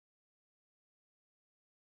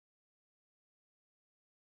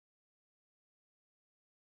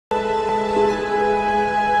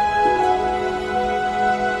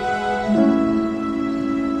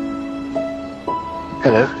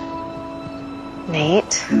Hello.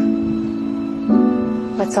 Nate?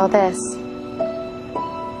 What's all this?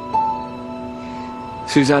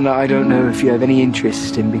 Susanna, I don't know if you have any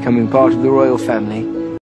interest in becoming part of the royal family.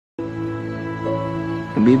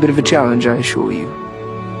 It'll be a bit of a challenge, I assure you.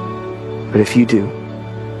 But if you do,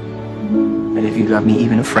 and if you love me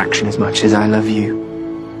even a fraction as much as I love you,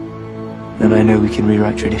 then I know we can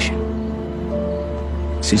rewrite tradition.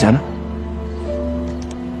 Susanna?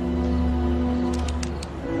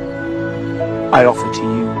 I offer to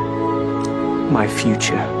you my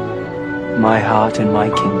future, my heart and my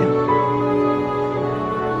kingdom.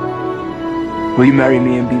 Will you marry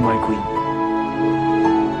me and be my queen?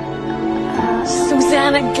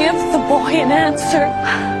 Susanna, give the boy an answer.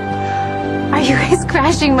 Are you guys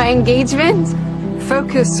crashing my engagement?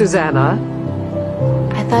 Focus, Susanna.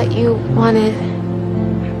 I thought you wanted...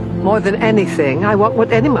 More than anything, I want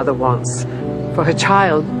what any mother wants, for her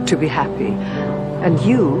child to be happy. And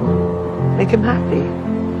you make him happy.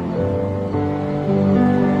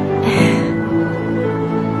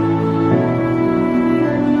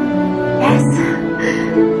 Yes.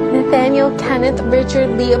 Nathaniel, Kenneth,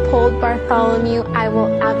 Richard, Leopold, Bartholomew, I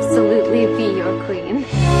will absolutely be your queen.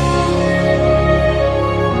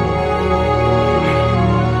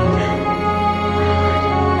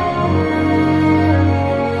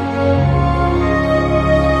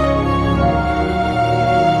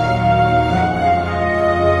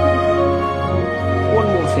 One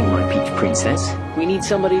more thing, my peach princess. We need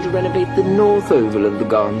somebody to renovate the north oval of the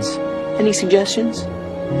gardens. Any suggestions?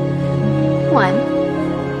 One.